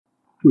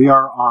We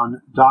are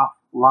on Daf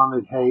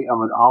Lamed Hey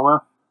Amud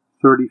Aleph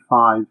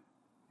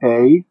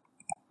 35a.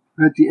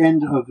 At the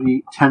end of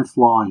the 10th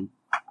line,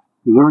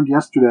 we learned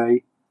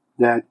yesterday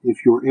that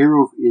if your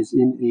Eruv is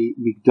in a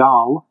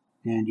Migdal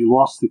and you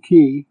lost the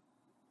key,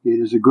 it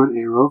is a good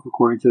Eruv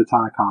according to the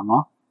Tanna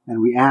Kama. And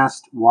we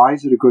asked, why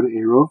is it a good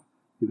Eruv?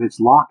 If it's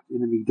locked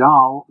in the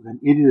Migdal, then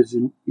it is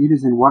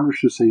in one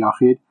Rosh Hashanah,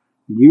 and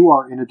you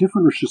are in a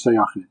different Rosh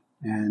Hashanah.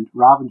 And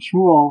Rav and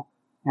Shmuel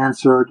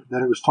answered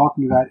that it was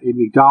talking about a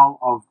Migdal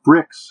of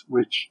bricks,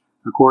 which,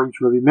 according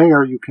to Rabbi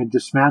Meir, you can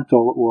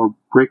dismantle or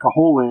break a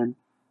hole in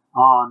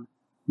on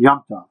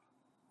Yom Tov.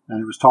 And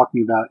it was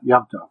talking about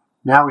Yom Tov.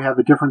 Now we have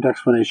a different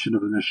explanation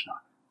of the Mishnah.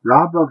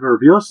 Rabba Rav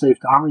Yosef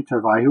to Amri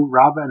Tarvayu,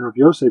 Rabba and Rav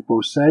Yosef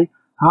both say,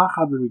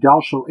 Hacha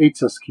b'migdal shel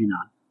eitzas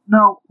kinan.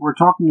 No, we're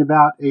talking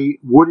about a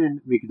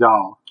wooden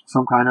Migdal,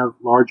 some kind of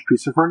large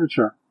piece of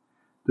furniture.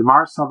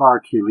 Demar Savar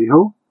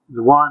Kilihu,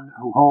 the one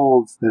who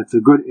holds that it's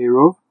a good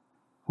Eruv,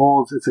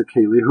 holds it's a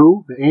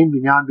Kelihu, ve'ein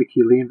binyan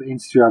b'kilim, ve'ein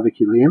stira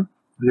b'kilim.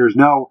 There's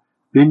no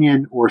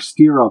binyan or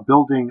stira,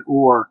 building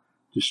or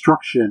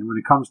destruction when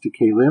it comes to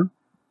Kelim,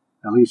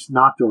 at least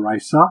not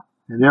Doraisa,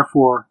 and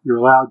therefore you're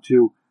allowed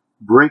to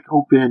break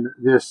open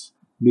this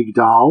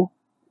Migdal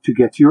to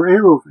get to your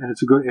Eruv, and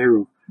it's a good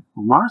Eruv.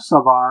 Umar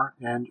Savar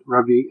and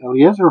Rabbi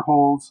Eliezer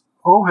holds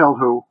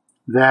Ohelhu,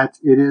 that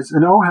it is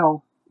an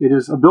Ohel, it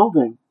is a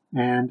building,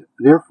 and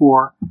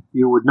therefore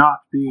you would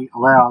not be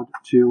allowed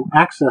to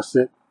access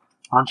it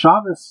on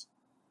Shabbos,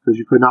 because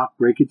you could not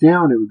break it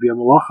down. It would be a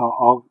malacha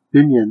of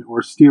binyan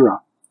or stira.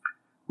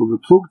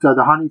 Uveplugta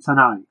dahani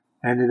tanai,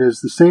 and it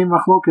is the same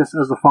machlokas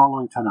as the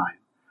following tanai.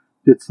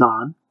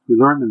 Ditznan, we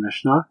learned the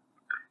Mishnah,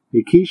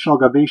 Ekish al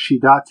gabe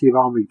shida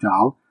tiva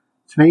migdal,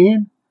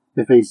 tmein,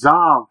 if a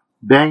zav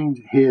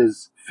banged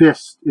his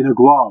fist in a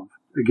glove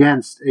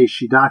against a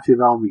shida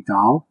tiva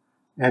migdal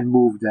and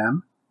moved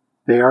them,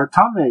 they are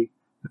tamei.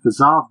 If a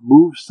zav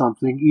moves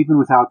something even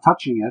without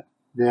touching it,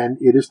 then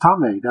it is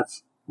tamei.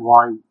 That's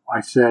why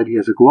I said he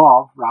has a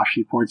glove,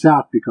 Rashi points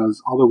out,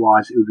 because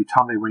otherwise it would be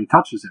tamei when he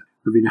touches it.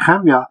 Rabbi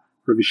Nechemia,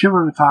 Rabbi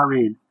Shimon and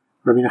Tarin,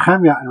 Rabbi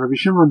Nechemia and Rabbi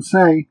Shimon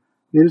say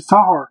it is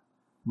tahor.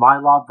 My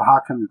love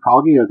v'hakam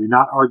mipalgi. Are they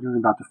not arguing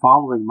about the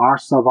following? Mar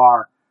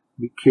savar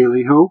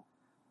mikelihu.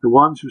 The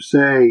ones who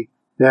say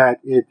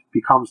that it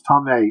becomes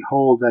tamei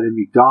hold that a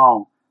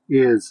migdal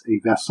is a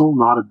vessel,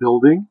 not a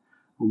building.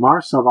 Umar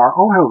savar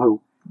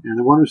ohelhu. And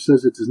the one who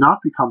says it does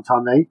not become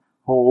tamei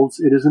holds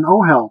it is an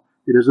ohel.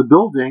 It is a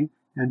building,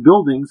 and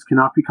buildings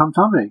cannot become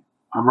tamei.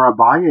 Amar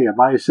Abaye,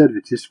 Abaye said,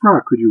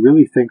 V'tispra, could you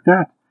really think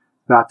that?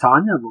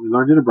 V'atanya, but we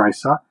learned in a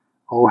brisa,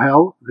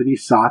 ohel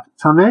v'nisat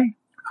tamei,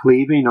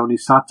 kli v'ino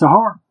nisat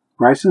tahor.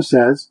 Brisa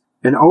says,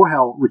 an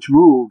ohel which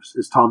moves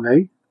is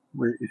tamei.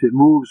 If it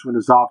moves when a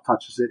zav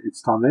touches it,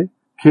 it's tamei.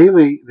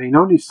 Keli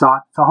v'ino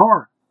nisat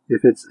tahor.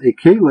 If it's a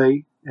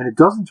keli and it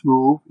doesn't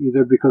move,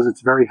 either because it's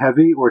very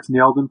heavy or it's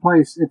nailed in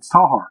place, it's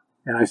tahor.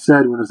 And I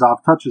said when a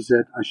zav touches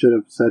it, I should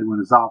have said when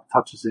a zav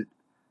touches it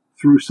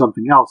through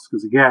something else,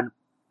 because again,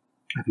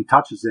 if he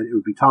touches it, it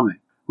would be tamei.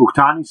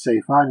 Uktani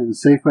seifa, and in the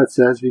seifa it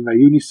says,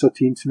 V'mayuni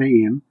sotin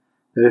tmeim,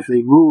 that if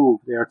they move,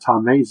 they are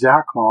tamei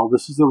zakal.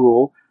 This is the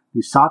rule.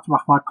 Nisat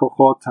machmat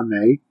kochot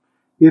tamei.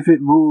 If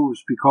it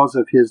moves because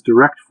of his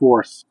direct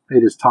force,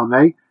 it is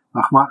tamei.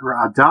 Machmat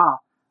ra'ada,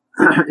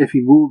 if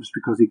he moves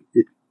because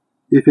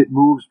if it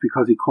moves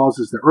because he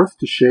causes the earth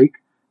to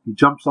shake, he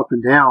jumps up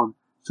and down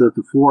so that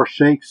the floor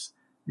shakes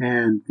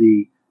and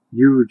the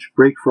huge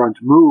break front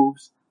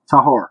moves,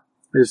 tahor.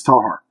 It is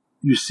tahor.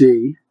 You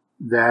see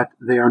that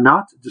they are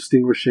not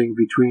distinguishing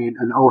between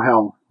an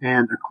ohel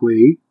and a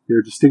kli.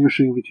 They're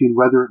distinguishing between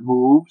whether it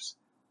moves,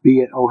 be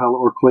it ohel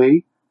or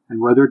kli,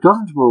 and whether it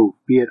doesn't move,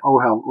 be it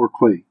ohel or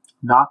kli.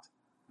 Not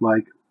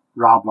like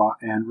Rabbah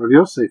and Rav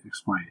Yosef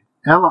explained.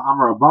 Ela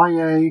Amar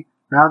Abaye,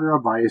 rather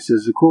Abaye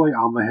says, Zikuli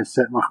Alma has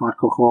set machmat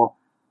kocho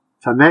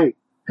tamei.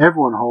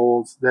 Everyone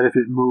holds that if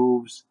it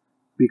moves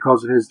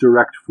because of his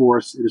direct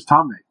force, it is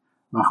tamei.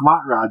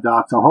 Machmat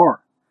ra'ada tahor.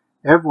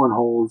 Everyone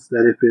holds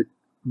that if it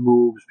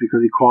moves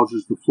because he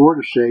causes the floor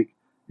to shake,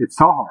 it's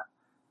tahor.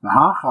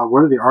 V'hacha, what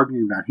are they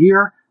arguing about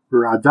here?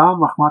 V'ra'ada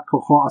machmat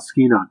kocho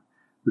askinan.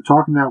 We're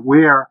talking about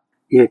where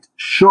it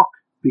shook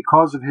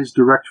because of his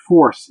direct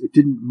force. It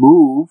didn't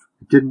move.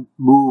 It didn't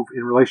move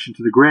in relation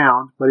to the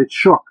ground, but it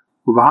shook.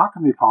 V'haka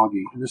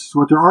mipalgi. And this is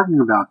what they're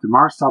arguing about. The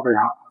Mar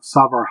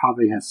Savar Have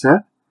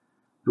Heset.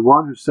 The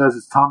one who says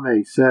it's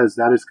tamei says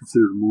that is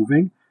considered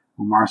moving.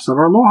 Umar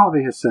Savar Lo Have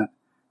Heset.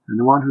 And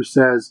the one who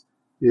says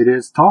it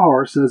is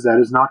tahor says that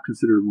is not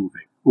considered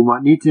moving.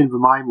 Umatnitin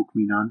v'mayim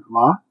ukminan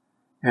la.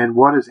 And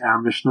what is our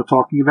Mishnah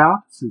talking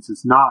about? Since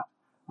it's not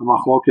a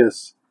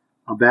machlokas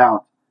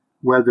about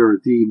whether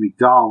the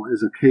migdal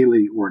is a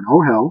keli or an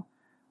ohel,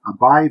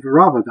 Abaye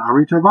v'Rava, the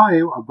Amri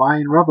Tarvayu,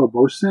 Abaye and Rava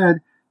both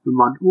said,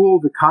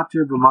 v'man'ul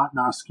v'katir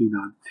v'matna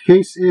askinan. The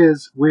case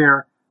is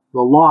where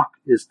the lock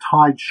is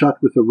tied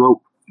shut with a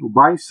rope.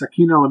 Ubai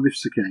sakina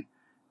lemifseke.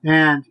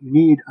 And you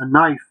need a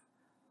knife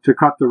to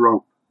cut the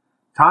rope.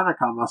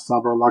 Tanakama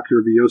savar laki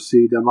Rabbi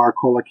Yossi damar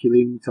kol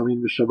hakilim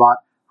talin v'shavat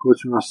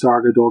chutz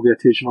m'masar gadol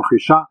v'yatesh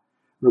machisha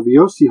Rabbi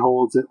Yossi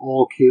holds that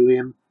all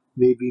kelim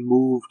may be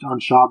moved on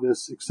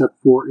Shabbos except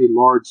for a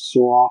large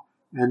saw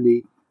and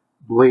the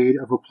blade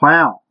of a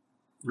plow.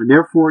 And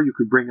therefore you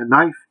could bring a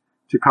knife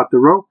to cut the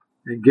rope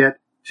and get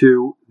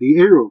to the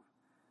Eruv.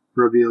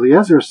 Rabbi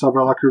Eliezer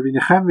savar like Rabbi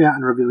Nechemia,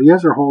 and Rabbi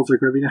Eliezer holds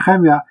like Rabbi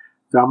Nechemia,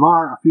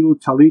 Damar afilu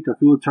talit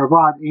afilu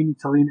tarvad eni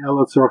talin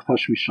ela tzorach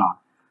tashmishan.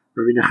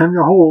 Rabbi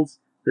Nechemia holds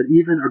that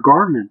even a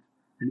garment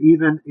and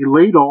even a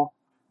ladle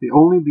may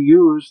only be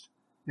used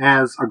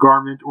as a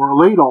garment or a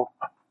ladle.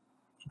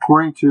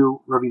 According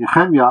to Rabbi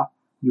Nechemia,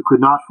 you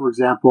could not, for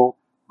example,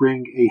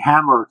 bring a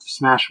hammer to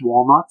smash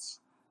walnuts.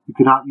 You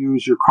could not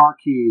use your car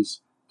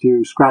keys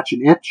to scratch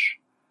an itch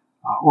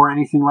or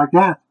anything like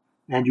that.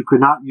 And you could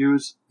not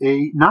use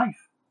a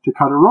knife to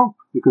cut a rope,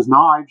 because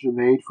knives are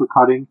made for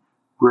cutting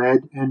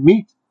bread and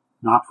meat,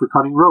 not for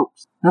cutting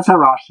ropes. That's how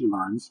Rashi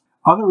learns.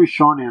 Other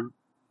Rishonim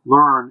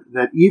learn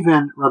that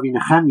even Rabbi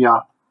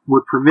Nechemia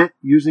would permit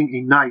using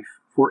a knife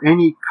for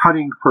any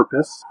cutting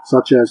purpose,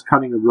 such as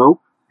cutting a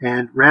rope,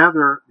 and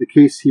rather the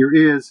case here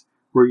is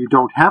where you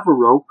don't have a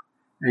rope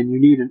and you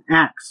need an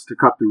axe to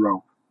cut the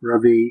rope.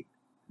 Rabbi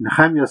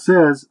Nechemia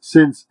says,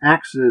 since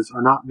axes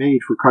are not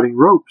made for cutting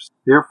ropes,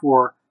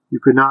 therefore you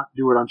could not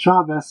do it on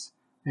Shabbos,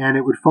 and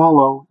it would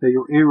follow that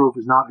your Eruv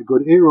is not a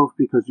good Eruv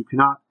because you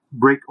cannot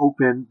break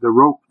open the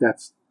rope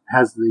that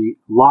has the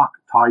lock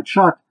tied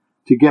shut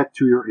to get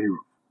to your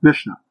Eruv.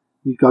 Mishnah.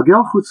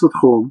 Yitgalgel chutz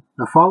l'tchum,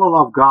 nafal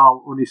alav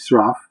gal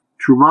unisraf,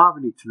 truma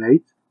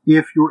v'nitmeit.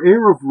 If your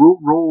Eruv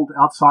rolled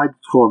outside the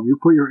tchum, you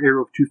put your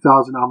Eruv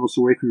 2,000 amos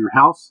away from your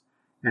house,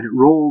 and it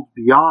rolled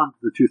beyond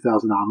the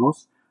 2,000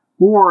 amos,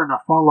 or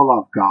nafal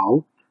alav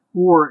gal,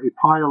 or a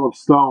pile of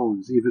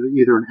stones,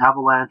 either an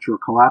avalanche or a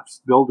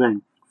collapsed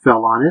building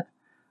fell on it,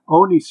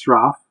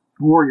 onisraf,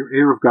 or your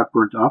Eruv got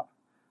burnt up,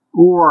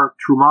 or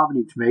truma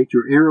v'nitmeit,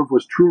 your Eruv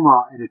was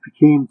truma and it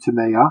became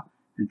temeah,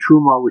 and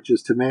truma, which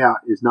is temeah,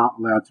 is not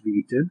allowed to be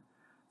eaten.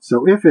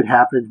 So if it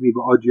happened,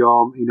 miba'od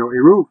yom,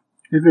 Eruv.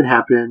 If it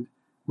happened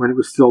when it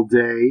was still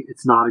day,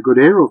 it's not a good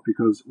Eruv,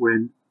 because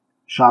when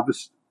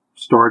Shabbos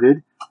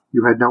started,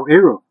 you had no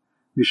Eruv.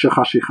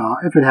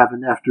 Mishachashicha, if it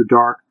happened after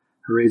dark,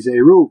 hareze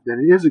Eruv, then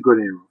it is a good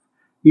Eruv.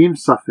 Im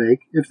safek,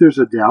 if there's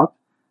a doubt,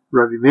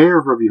 Rabbi Meir,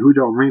 Rabbi Yehuda,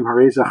 omrim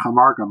hareze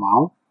chamar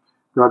gamal.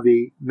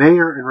 Rabbi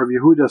Meir and Rabbi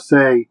Yehuda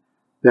say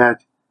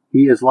that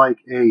he is like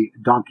a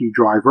donkey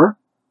driver,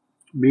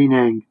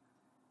 meaning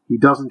he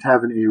doesn't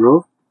have an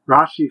Eruv.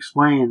 Rashi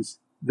explains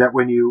that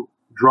when you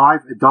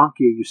drive a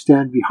donkey, you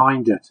stand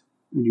behind it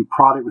and you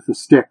prod it with a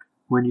stick.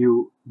 When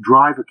you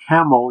drive a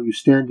camel, you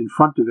stand in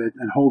front of it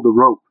and hold the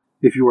rope.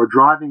 If you are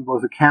driving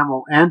both a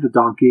camel and a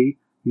donkey,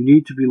 you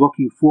need to be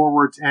looking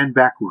forwards and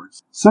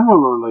backwards.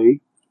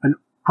 Similarly, a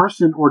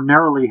person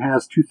ordinarily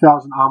has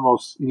 2,000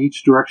 amos in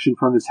each direction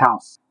from his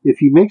house. If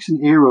he makes an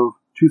Eruv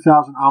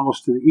 2,000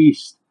 amos to the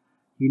east,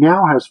 he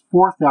now has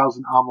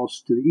 4,000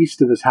 amos to the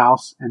east of his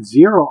house and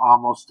 0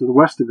 amos to the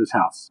west of his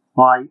house.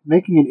 By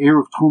making an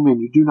Eruv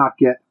Tumin, you do not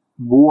get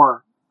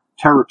more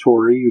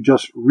territory, you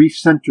just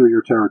recenter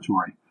your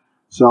territory.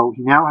 So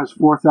he now has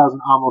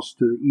 4,000 amos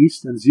to the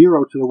east and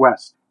 0 to the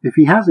west. If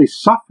he has a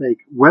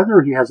suffix, whether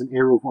he has an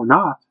Eruv or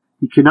not,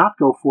 he cannot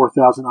go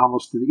 4,000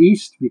 amos to the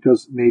east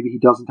because maybe he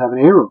doesn't have an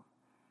Eruv.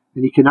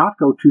 And he cannot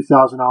go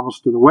 2,000 amos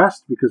to the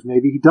west because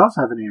maybe he does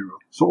have an Eruv.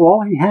 So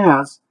all he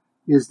has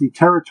is the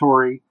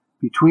territory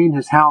between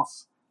his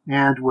house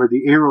and where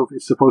the Eruv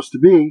is supposed to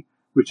be,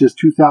 which is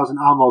 2,000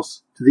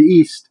 amos to the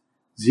east,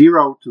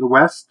 0 to the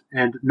west,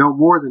 and no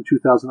more than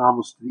 2,000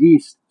 amos to the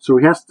east. So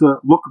he has to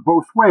look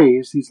both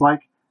ways. He's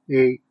like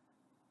a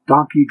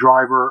donkey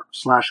driver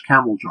 /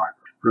 camel driver.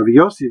 Rabbi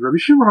Yossi, Rabbi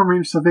Shimon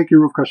omrim safek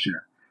Eruv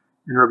kasher.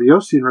 And Rabbi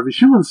Yossi and Rabbi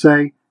Shimon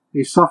say a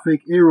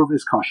safek Eruv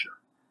is kasher.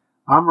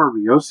 Amar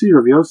Rabbi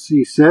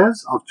Yossi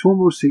says, Av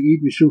Tulmus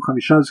se'id mishum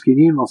chamisha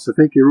zkinim al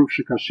safek Eruv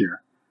shekasher.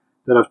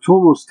 That Av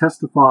Tulmus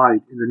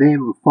testified in the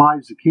name of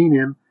 5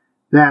 zakinim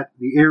that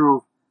the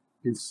Eruv,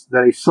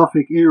 that a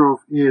safek Eruv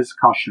is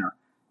kasher.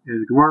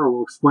 And the Gemara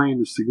will explain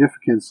the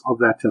significance of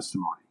that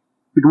testimony.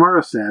 The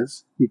Gemara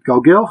says,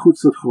 Yitgalgel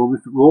chutz l'tchum,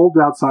 if it rolled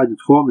outside the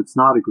tchum, it's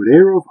not a good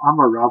Eruv.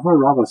 Amar Rava,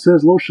 Rava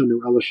says, Lo shanu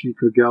ela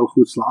shnikagel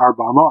chutz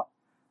la'arba amot.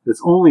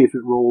 That's only if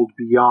it rolled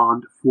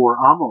beyond 4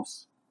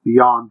 amos,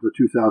 beyond the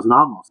 2,000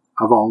 amos.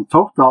 Aval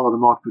toch dalat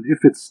amot, but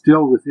if it's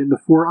still within the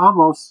 4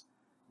 amos,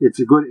 it's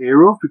a good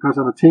Eruv, because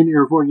on a 10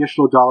 Eruvor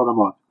yeshlo dalat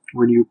amot.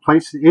 When you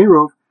place the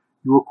Eruv,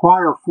 you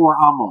acquire 4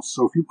 amos.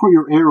 So if you put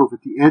your Eruv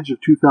at the edge of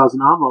 2,000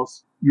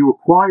 amos, you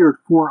acquired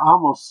 4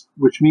 amos,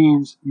 which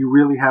means you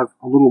really have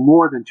a little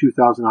more than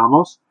 2,000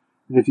 amos.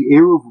 And if the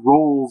Eruv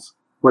rolls,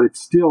 but it's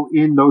still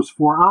in those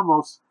 4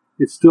 amos,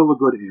 it's still a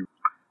good Eruv.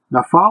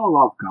 Nafal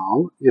alav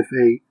gal, if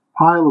a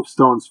pile of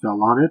stones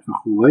fell on it,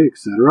 v'chule,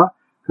 etc.,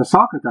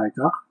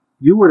 kasakadaitach,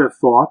 you would have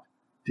thought,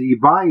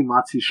 de'ibai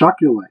matzi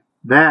shakule,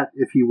 that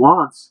if he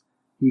wants,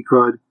 he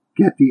could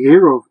get the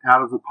Eruv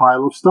out of the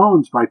pile of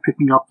stones by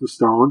picking up the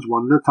stones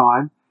one at a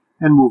time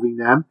and moving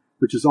them,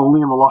 which is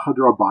only a malacha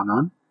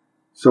d'Rabbanan.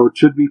 So it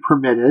should be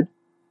permitted,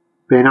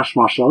 bein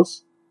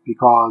hashmashos,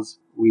 because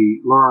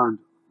we learned,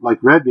 like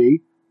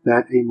Rebbe,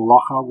 that a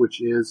malacha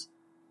which is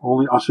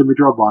only asher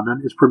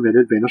midrabanan is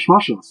permitted bein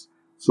hashmashos.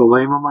 So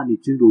leima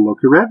manitin lo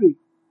kirevi.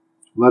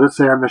 Let us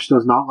say our Mishnah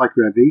does not like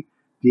Revi,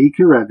 di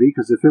kirevi,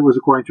 because if it was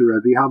according to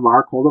Revi,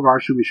 hamar kol davar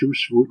shu mishum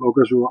shvut lo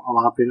gazru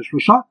alav bein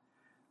hashmashot.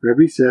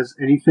 Revi says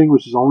anything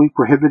which is only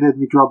prohibited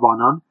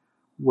midrabanan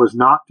was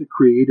not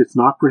decreed, it's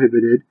not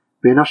prohibited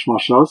bein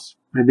hashmashos,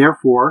 and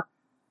therefore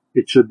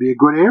it should be a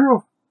good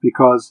eruv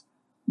because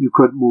you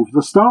could move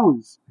the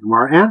stones. And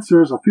our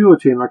answers, afilu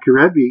tema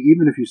kirevi,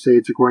 even if you say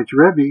it's according to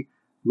Revi,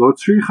 lo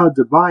tzricha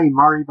debai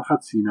mari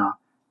b'chatzina.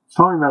 It's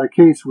talking about a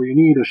case where you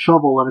need a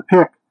shovel and a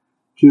pick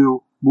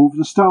to move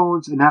the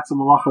stones, and that's a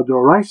malacha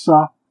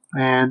d'oraisa,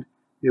 and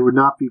it would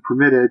not be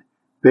permitted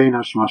bein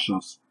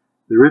hashmashos.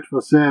 The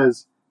Ritva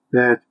says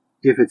that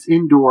if it's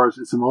indoors,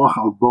 it's a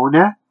malacha of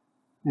boneh,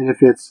 and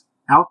if it's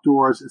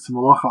outdoors, it's a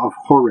malacha of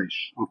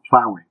choresh, of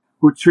plowing.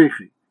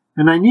 Utzrichi.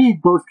 And I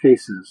need both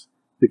cases.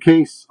 The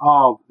case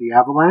of the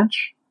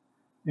avalanche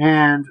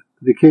and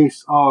the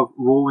case of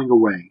rolling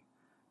away.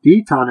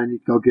 Ditana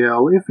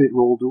nitgalgel,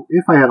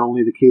 if I had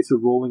only the case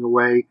of rolling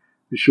away,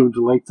 mishum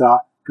deleta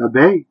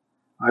gabe,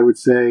 I would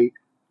say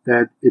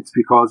that it's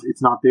because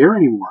it's not there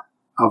anymore.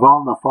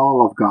 Aval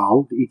nafal of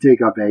gal, the ite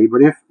gabe,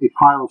 but if a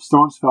pile of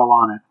stones fell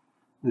on it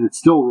and it's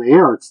still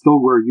there, it's still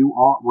where you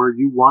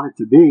want it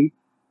to be,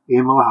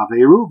 emal have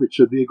eruv, it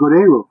should be a good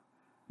eruv.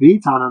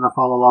 Vitana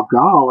nafal of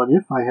gal, and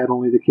if I had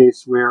only the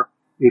case where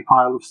a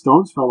pile of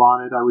stones fell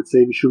on it, I would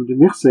say mishum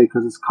demichse,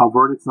 because it's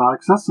covered, it's not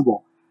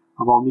accessible.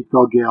 Aval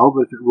nitgalgel,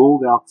 but if it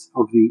rolled out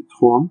of the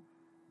tchum,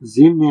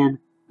 zimnin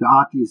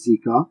da'ati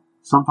zika,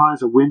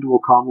 sometimes a wind will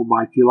come,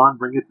 u'maitilan,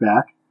 bring it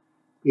back.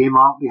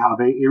 Ema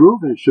lihave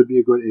eruv, and it should be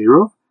a good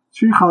eruv.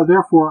 Tzricha,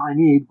 therefore, I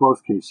need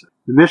both cases.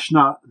 The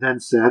Mishnah then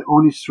said,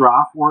 oni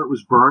sraf, or it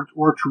was burnt,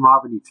 or truma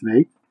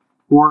v'nitmeit,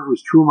 or it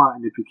was truma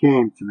and it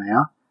became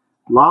tmeah.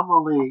 Lama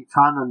le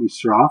tana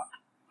nisraf.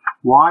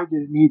 Why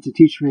did it need to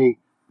teach me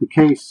the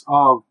case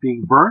of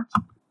being burnt?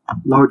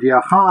 Lo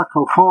diacha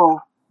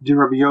kocho di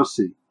Rabbi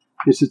Yossi.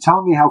 Is to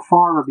tell me how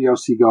far Rabbi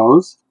Yossi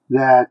goes,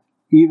 that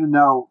even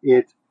though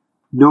it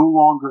no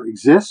longer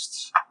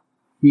exists,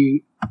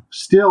 he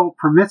still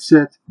permits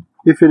it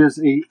if it is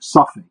a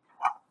suffix,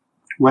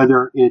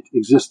 whether it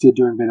existed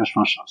during bein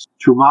hashmashos.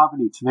 Truma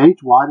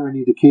v'nitmeit. Why do I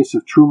need the case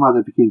of truma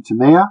that became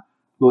tameah?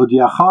 Lo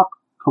diachak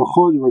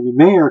kochod Rabbi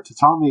Meir, to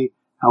tell me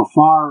how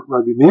far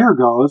Rabbi Meir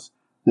goes,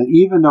 that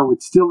even though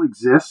it still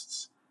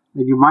exists,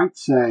 and you might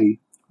say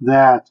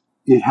that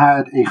it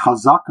had a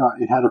chazaka,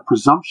 it had a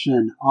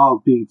presumption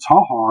of being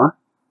tahar,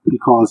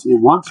 because it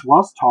once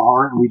was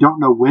tahar, and we don't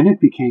know when it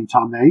became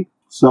tameh,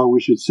 so we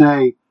should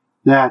say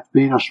that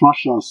bein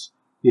hashmashos,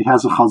 it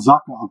has a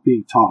chazaka of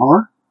being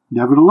tahar.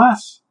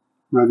 Nevertheless,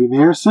 Rabbi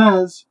Meir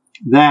says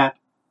that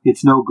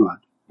it's no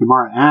good.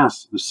 Gemara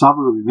asks,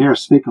 "V'savar Rabbi Meir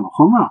sfeik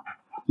l'chumra?"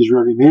 Does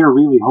Rabbi Meir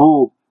really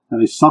hold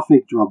that a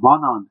suffix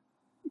drabanan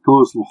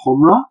goes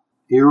l'chumra?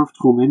 Eruv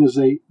tchumin is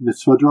a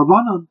mitzvah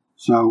drabanan.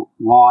 So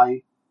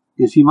why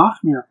is he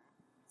machmir?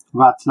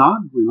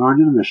 Vatnan, we learned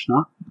in the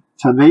Mishnah,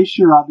 tamei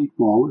shirad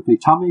likbol, if a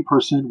tamei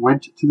person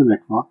went to the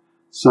mikvah,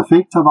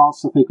 safek taval,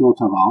 safek lo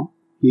taval,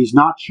 he's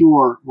not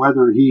sure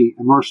whether he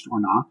immersed or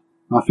not.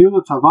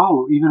 Afilu taval,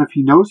 or even if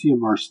he knows he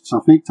immersed,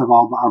 safek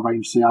taval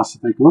ba'arbaim seah,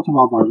 safek lo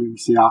taval ba'arbaim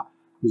seah,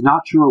 he's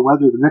not sure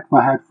whether the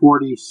mikvah had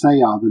 40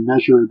 seah, the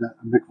measure that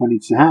a mikvah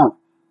needs to have,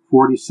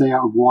 40 seah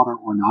of water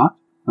or not.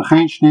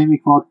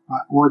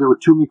 Or there were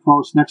two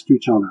mikvahs next to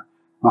each other.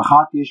 One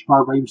has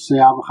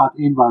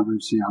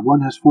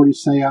 40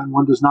 seah and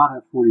one does not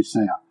have 40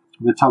 seah.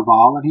 The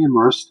taval, and he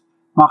immersed,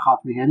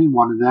 in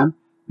one of them.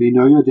 He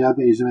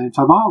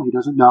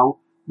doesn't know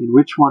in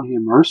which one he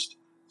immersed.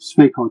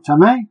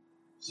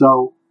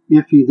 So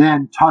if he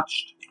then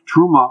touched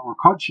truma or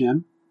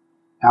kodshim,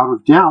 out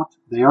of doubt,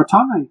 they are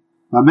tamei.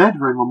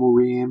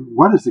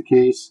 What is the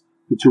case?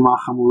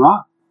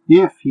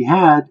 If he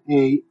had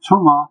a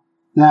tuma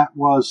that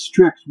was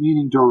strict,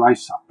 meaning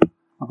doraisa.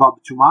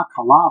 About tuma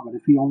kala, but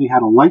if he only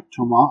had a light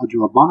tuma, a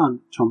drabanan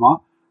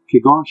tuma,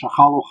 kigon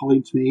shachalo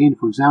chalim tmein,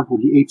 for example,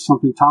 he ate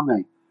something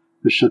tamei,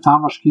 the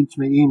shatamashkin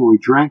tmein, or he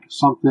drank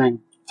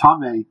something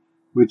tamei,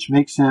 which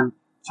makes him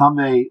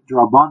tamei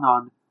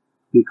drabanan,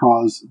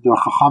 because the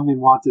chachamim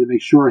wanted to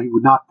make sure he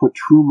would not put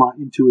truma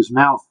into his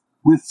mouth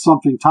with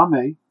something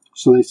tamei.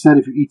 So they said,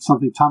 if you eat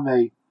something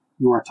tamei,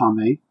 you are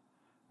tamei.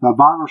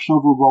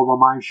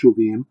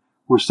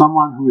 Or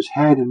someone whose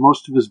head and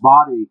most of his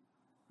body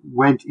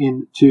went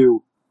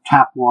into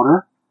tap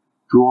water,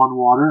 drawn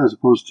water, as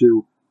opposed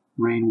to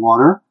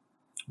rainwater,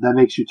 that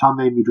makes you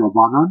tamei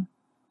midrabanan,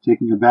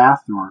 taking a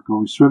bath or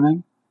going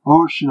swimming.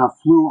 Or if 3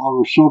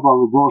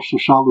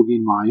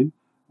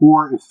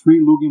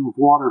 lugim of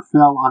water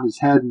fell on his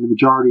head and the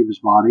majority of his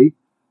body,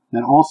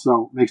 that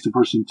also makes the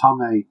person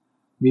tamei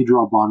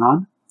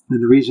midrabanan.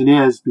 And the reason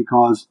is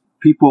because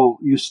people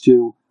used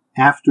to,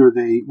 after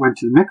they went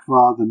to the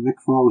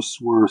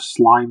mikvahs were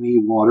slimy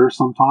water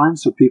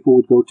sometimes, so people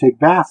would go take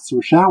baths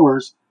or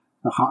showers,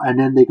 and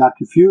then they got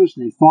confused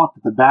and they thought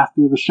that the bath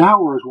or the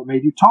shower is what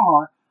made you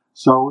tahar.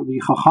 So the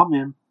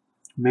chachamim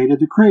made a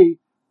decree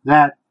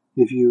that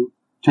if you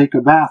take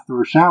a bath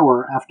or a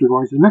shower after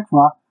going to the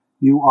mikvah,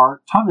 you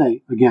are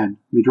tameh again,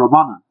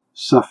 midrabanan.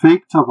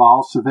 Safek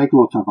taval, safek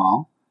lo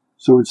taval.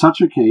 So in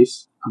such a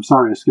case, I'm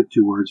sorry, I skipped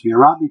 2 words.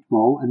 V'yarad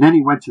litbol, and then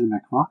he went to the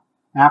mikvah.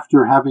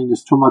 After having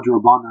this tumah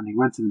drabanan, he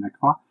went to the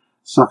mikvah.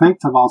 Safek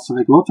taval,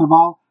 safek lo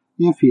taval.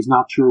 If he's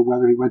not sure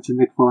whether he went to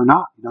the mikvah or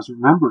not, he doesn't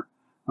remember.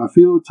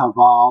 Afilu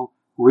taval,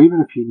 or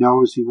even if he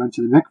knows he went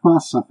to the mikvah,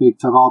 safek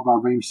taval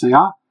barbim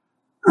seyah.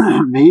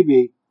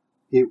 Maybe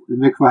the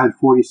mikvah had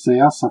 40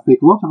 seyah.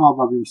 Safek lo taval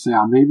barbim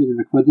seyah. Maybe the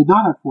mikvah did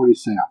not have 40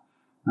 seyah.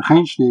 Or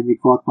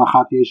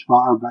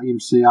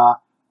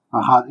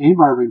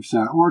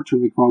 2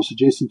 mikvahs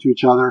adjacent to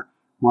each other,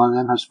 one of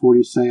them has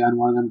 40 seyah and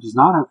one of them does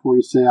not have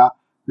 40 seyah.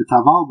 The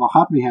taval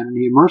b'achat mihen, and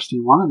he immersed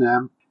in one of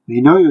them.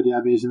 He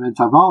doesn't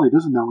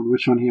know in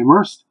which one he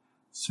immersed.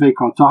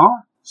 Sveikot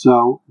tahor.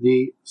 So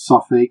the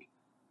suffix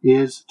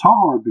is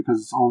tahor because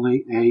it's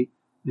only an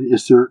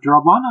iser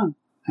drabanan.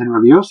 And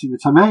Rav Yossi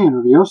mitamei, and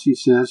Rav Yossi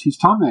says he's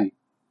tamei.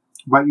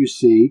 But you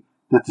see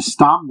that the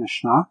Stam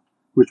Mishnah,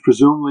 which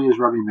presumably is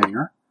Rabbi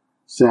Meir,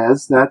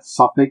 says that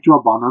Safek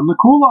Drabanan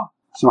Lekula.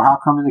 So how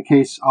come in the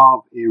case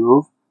of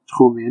Eruv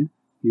Tchumin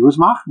he was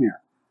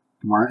Machmir?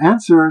 Gemara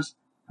answers,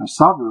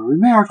 Hasav Rabbi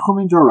Meir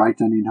Tchumin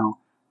Doraita Ninho.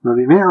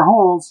 Rabbi Meir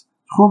holds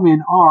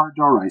Tchumin are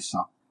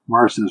Doraisa.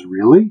 Gemara says,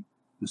 really?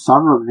 The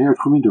Hasav Rabbi Meir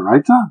Tchumin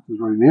Doraita? Does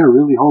Rabbi Meir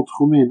really hold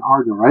Tchumin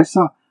are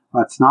Doraisa?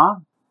 That's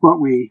not what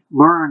we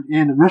learned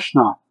in the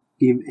Mishnah.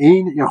 Im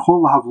ein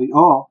yachol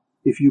havli'o,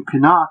 if you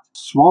cannot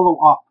swallow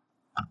up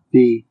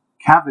the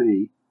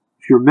cavity,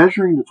 if you're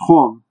measuring the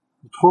tchum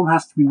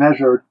has to be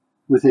measured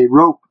with a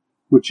rope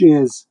which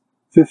is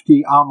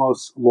 50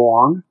 amos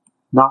long,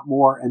 not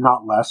more and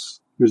not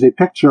less. There's a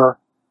picture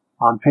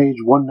on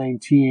page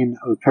 119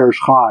 of the Perish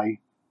Chai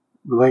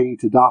relating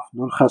to Daf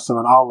Nun Chesam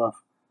and Aleph,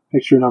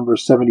 picture number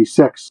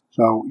 76.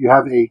 So you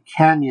have a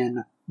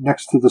canyon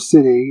next to the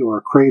city, or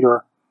a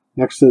crater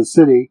next to the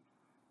city.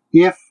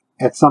 If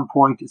at some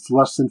point it's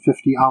less than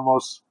 50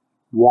 amos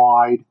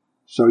wide,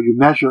 so you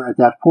measure at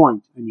that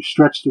point and you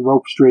stretch the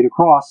rope straight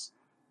across,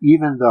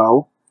 even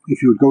though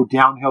if you would go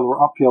downhill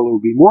or uphill it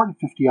would be more than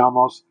 50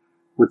 amos,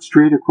 but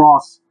straight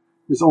across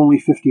is only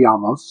 50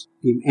 amos.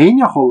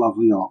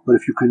 But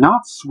if you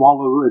cannot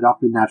swallow it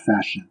up in that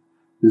fashion,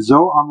 in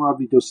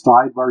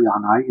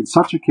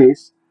such a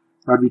case,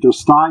 Rabbi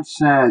Dostai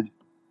said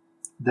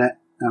that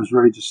was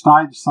Rabbi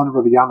Dostai, the son of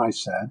Rabbi Yanai,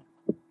 said.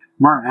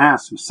 Gemara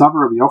asks, the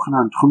Savar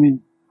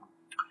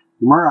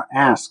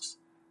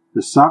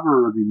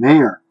Rabbi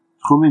Meir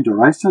Tchumin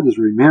Doraisa, does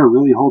Rabbi Meir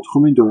really hold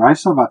Tchumin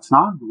Doraisa?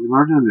 Vatnan, but we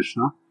learned in the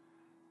Mishnah.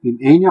 In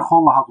Ein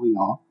Yachol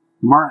Lahavliyah,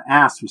 Gemara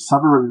asks, the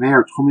Savar Rabbi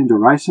Meir Tchumin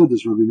Doraisa,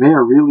 does Rabbi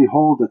Meir really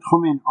hold that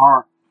Tchumin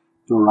are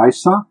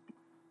Doraisa?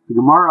 The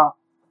Gemara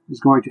is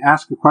going to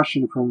ask a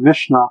question from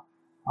Mishnah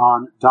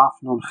on Daf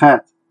Nun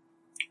Chet.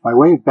 By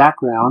way of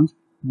background,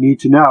 you need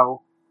to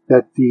know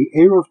that the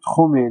Eruv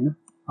Tchumin,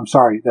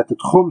 that the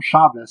Tchum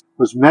Shabbos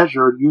was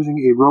measured using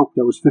a rope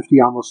that was 50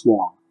 amos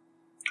long.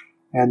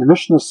 And the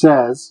Mishnah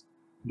says,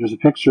 there's a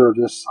picture of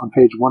this on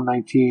page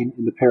 119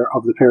 in the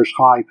Perish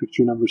Chai,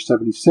 picture number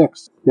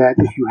 76, that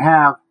if you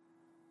have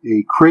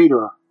a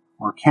crater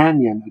or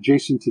canyon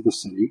adjacent to the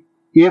city,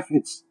 if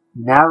it's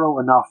narrow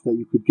enough that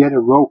you could get a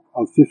rope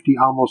of 50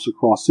 amos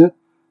across it,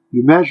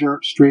 you measure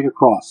straight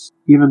across.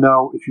 Even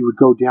though if you would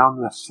go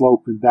down the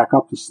slope and back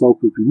up the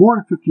slope, it would be more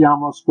than 50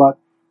 amos, but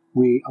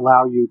we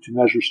allow you to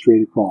measure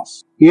straight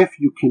across. If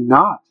you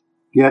cannot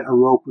get a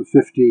rope of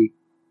 50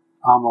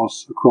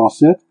 amos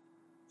across it,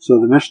 so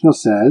the Mishnah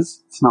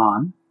says,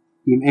 Tznan,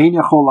 Im ein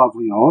yachol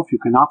avliyo, if you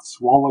cannot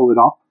swallow it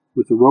up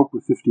with a rope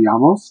of 50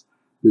 amos,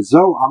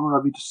 V'zo amar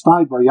Rabbi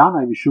Dostai bar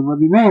Yanai mishum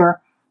Rabbi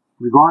Meir,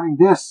 regarding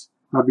this,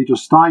 Rabbi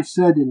Dostai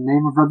said in the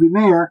name of Rabbi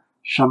Meir,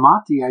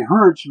 Shamati, I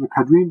heard,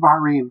 Shemekadrim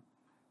Baharim,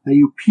 that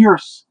you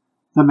pierce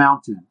the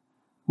mountain.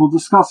 We'll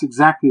discuss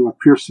exactly what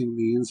piercing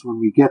means when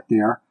we get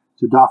there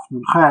to Daf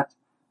Nun Chet,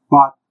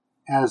 but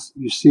as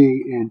you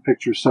see in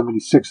picture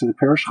 76 of the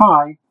Perish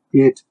Chai,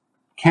 it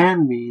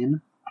can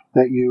mean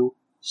that you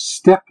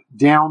step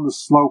down the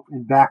slope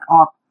and back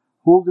up,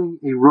 holding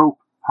a rope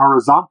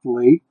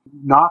horizontally,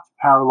 not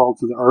parallel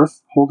to the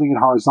earth, holding it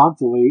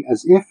horizontally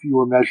as if you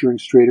were measuring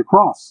straight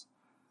across,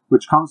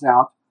 which comes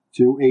out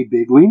to a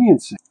big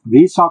leniency.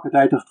 If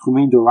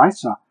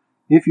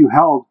you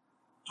held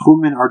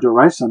Tchumin or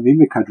Doraisa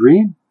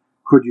Mimikadrin,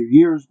 could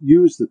you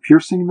use the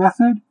piercing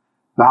method?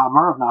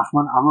 V'hamar of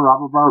Nachman, Amar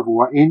Rabba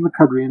Baravua, Ein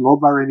Mikadrin, Lo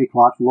Bare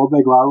Miklat, Lo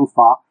Begla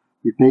Rufa,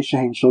 Yipnei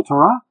Shehin Shel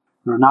Torah.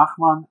 Rav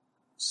Nachman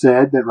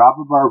said that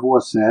Rabba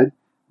Baravua said,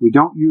 we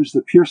don't use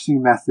the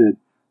piercing method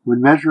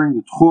when measuring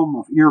the Tchum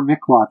of Ir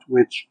Miklat,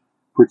 which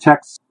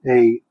protects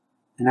an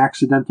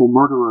accidental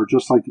murderer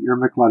just like the Ir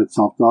Miklat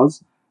itself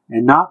does,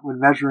 and not when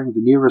measuring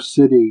the nearest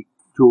city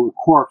to a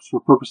corpse for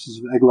purposes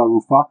of Egla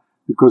Rufa,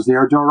 because they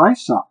are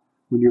Doraisa.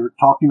 When you're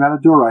talking about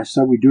a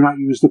Doraisa, we do not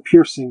use the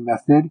piercing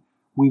method,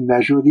 we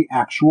measure the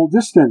actual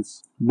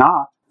distance,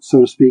 not,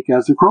 so to speak,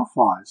 as the crow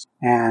flies.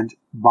 And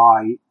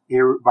by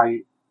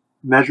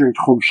measuring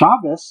Tchum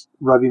Shabbos,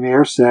 Rabbi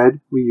Meir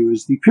said we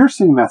use the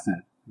piercing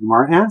method. The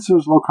Gemara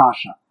answers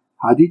Lokasha.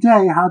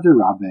 Hadidei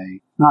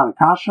hadirabe. Not a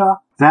kasha.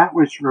 That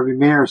which Rabbi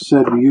Meir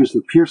said we use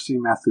the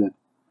piercing method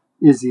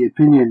is the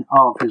opinion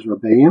of his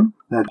Rabbeim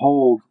that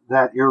hold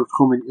that Erev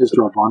Tchumen is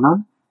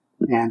D'Rabbanan,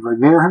 and Rabbi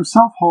Meir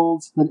himself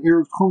holds that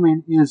Erev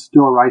Tchumen is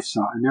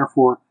D'Oraisa, and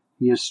therefore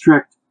he is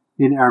strict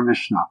in our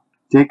Mishnah.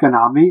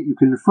 Dekanami, you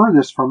can infer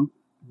this from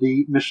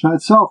the Mishnah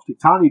itself.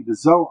 Diktani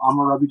bezo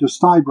amar Rabbi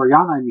Dostai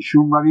Baryanai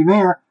mishum Rabbi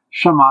Meir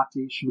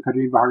shamati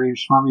shemekadim b'harim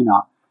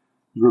shmamina.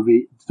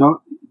 Rabbi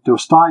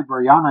Dostai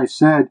Baryanai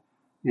said,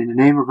 in the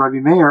name of Rabbi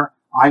Meir,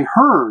 I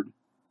heard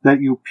that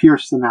you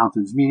pierce the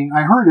mountains, meaning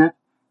I heard it,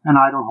 and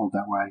I don't hold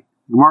that way.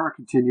 Gemara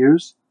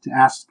continues to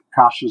ask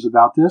kashas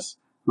about this.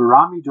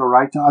 Virami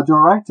doraita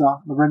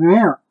adoraita of Rabbi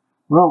Meir.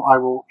 Well, I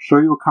will show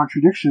you a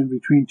contradiction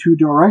between two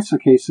doraisa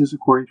cases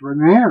according to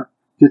Rabbi Meir.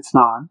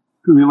 Ditznan,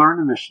 we learn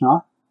in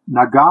Mishnah,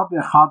 Nagab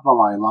echad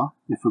valayla,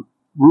 if a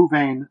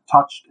Ruvain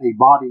touched a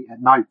body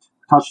at night,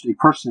 touched a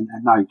person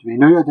at night,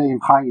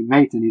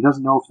 and he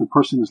doesn't know if the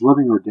person is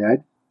living or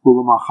dead,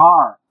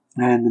 ulamachar,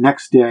 and the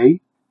next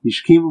day,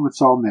 Yishkimu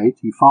mitzal mate,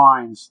 he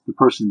finds the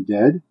person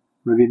dead.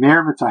 Rabbi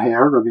Meir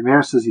mitaher, Rabbi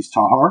Meir says he's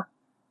tahar.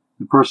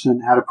 The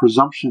person had a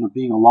presumption of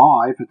being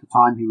alive at the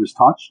time he was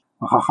touched.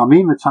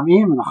 Chachamim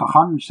mitamim, and the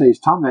Chachamim say he's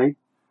tameh.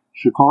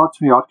 Shekol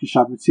atmiot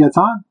kishav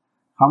mitziatan.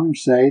 Chachamim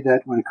say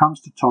that when it comes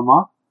to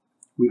toma,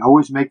 we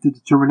always make the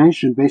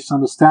determination based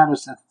on the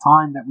status at the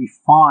time that we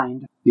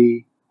find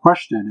the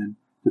question. And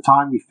the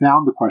time we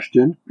found the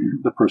question,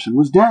 the person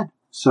was dead.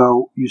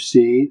 So you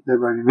see that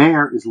Rabbi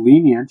Meir is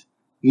lenient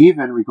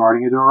even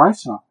regarding a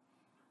doraisa.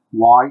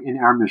 Why in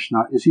our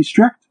Mishnah is he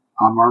strict?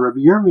 Amar Rabbi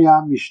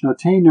Yirmiyah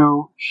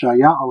Mishnatenu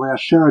Shaya Alei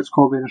Sheretz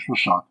Kol Bein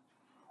Hashmashat.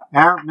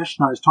 Our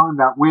Mishnah is talking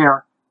about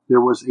where there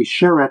was a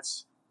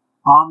sheretz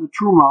on the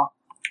truma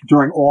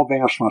during all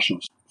Bein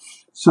Hashmashos.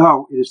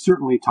 So it is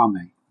certainly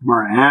tamei.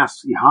 Gemara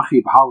asks,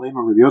 Ihachi b'hal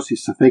lema Rabbi Yossi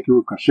safek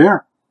eruv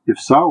kasher? If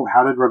so,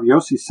 how did Rabbi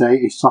Yossi say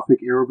a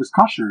safek eruv is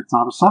kasher? It's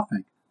not a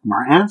safek.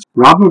 Gemara answers,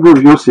 Rabbi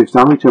Rav Yosef,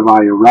 Dami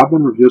Tavaya, Rabbi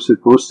and Rav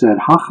Yosef both said,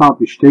 Hacha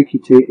b'shtei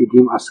kitei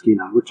edim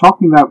askina. We're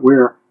talking about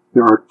where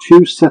there are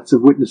two sets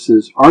of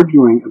witnesses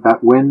arguing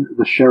about when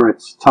the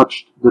sheretz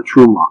touched the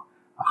truma.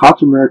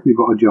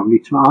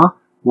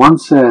 One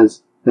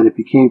says that it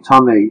became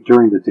tamei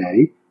during the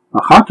day,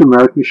 and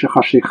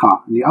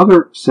the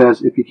other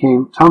says it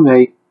became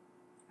tamei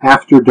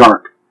after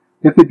dark.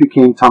 If it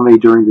became tamei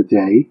during the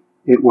day,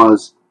 it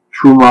was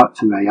truma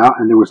tameya,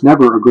 and there was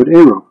never a good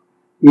eruv.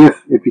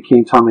 If it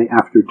became tamei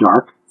after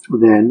dark,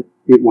 then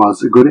it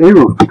was a good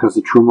eruv because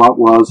the truma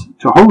was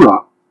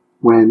tahora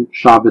when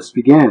Shabbos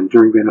began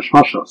during Bein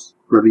Hashmashos.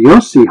 Rabbi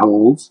Yossi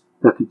holds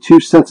that the two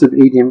sets of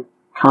edim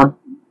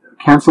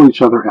cancel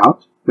each other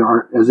out. There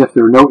are as if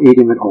there are no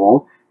edim at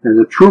all, and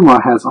the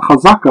truma has a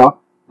chazaka,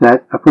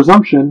 that a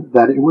presumption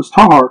that it was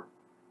tahar,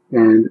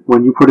 and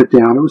when you put it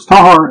down, it was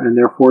tahar, and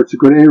therefore it's a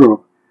good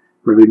eruv.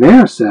 Rabbi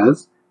Meir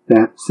says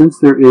that since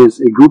there is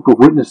a group of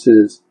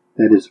witnesses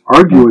that is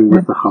arguing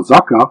with the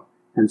chazaka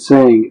and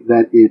saying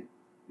that it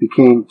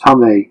became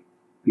tamei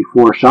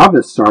before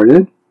Shabbos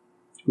started,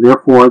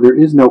 therefore there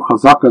is no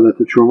chazaka that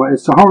the truma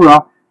is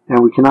tahara,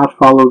 and we cannot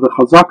follow the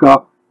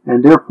chazaka,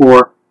 and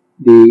therefore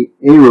the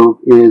eruv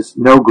is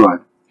no good.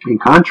 In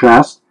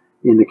contrast,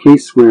 in the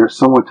case where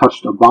someone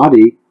touched a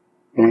body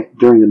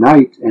during the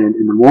night and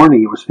in the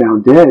morning it was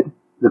found dead,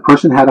 the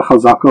person had a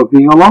chazaka of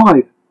being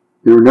alive.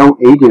 There are no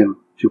edim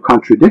to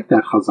contradict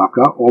that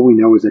chazaka. All we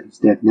know is that he's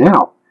dead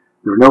now.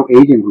 There are no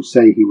edim who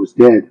say he was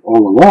dead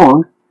all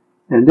along,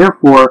 and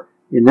therefore,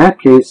 in that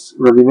case,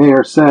 Rabbi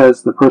Meir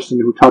says the person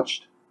who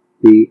touched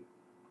the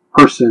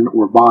person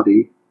or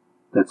body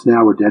that's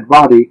now a dead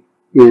body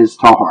is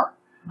tahar.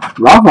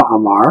 Rava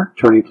Amar,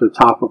 turning to the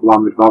top of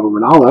Lamed Vav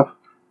and Aleph,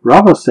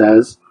 Rava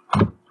says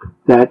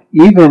that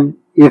even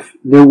if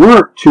there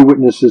were two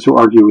witnesses who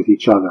argue with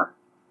each other,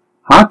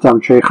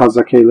 Hatam Trei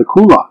Chazakei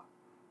Lekula,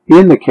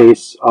 in the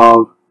case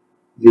of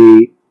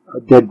the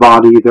dead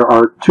body, there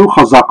are two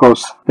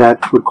chazakos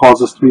that would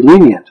cause us to be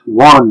lenient.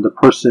 One, the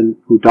person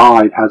who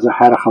died had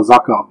a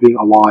chazaka of being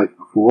alive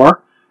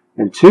before,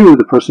 and two,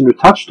 the person who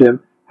touched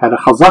him had a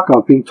chazaka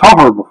of being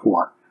tahar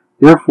before.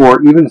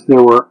 Therefore, even if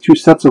there were two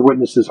sets of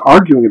witnesses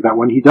arguing about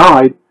when he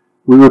died,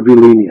 we would be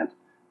lenient.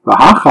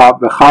 V'hacha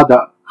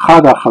v'chada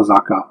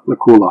chazaka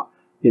lekula.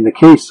 In the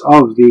case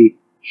of the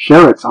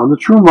sheretz on the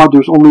truma,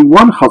 there's only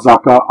one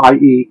chazaka,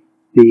 i.e.,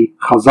 the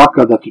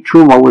chazaka that the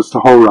truma was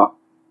tahora.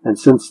 And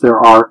since there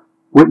are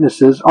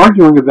witnesses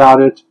arguing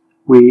about it,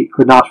 we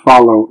could not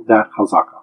follow that chazaka.